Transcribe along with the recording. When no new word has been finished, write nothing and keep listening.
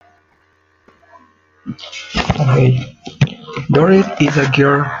Okay. Dorrit is a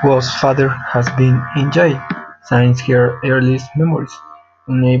girl whose father has been in jail since her earliest memories.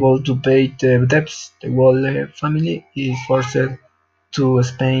 Unable to pay the debts, the whole family is forced to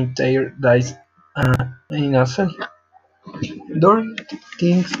spend their days in a cell. Dorrit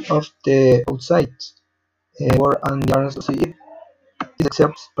thinks of the outside world and yearns to see it. It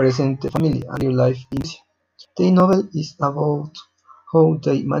accepts present family and real life in Asia. The novel is about how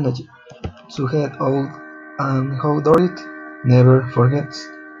they manage to get out and how Dorrit never forgets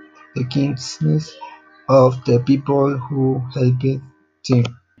the kindness of the people who helped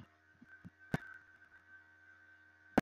him.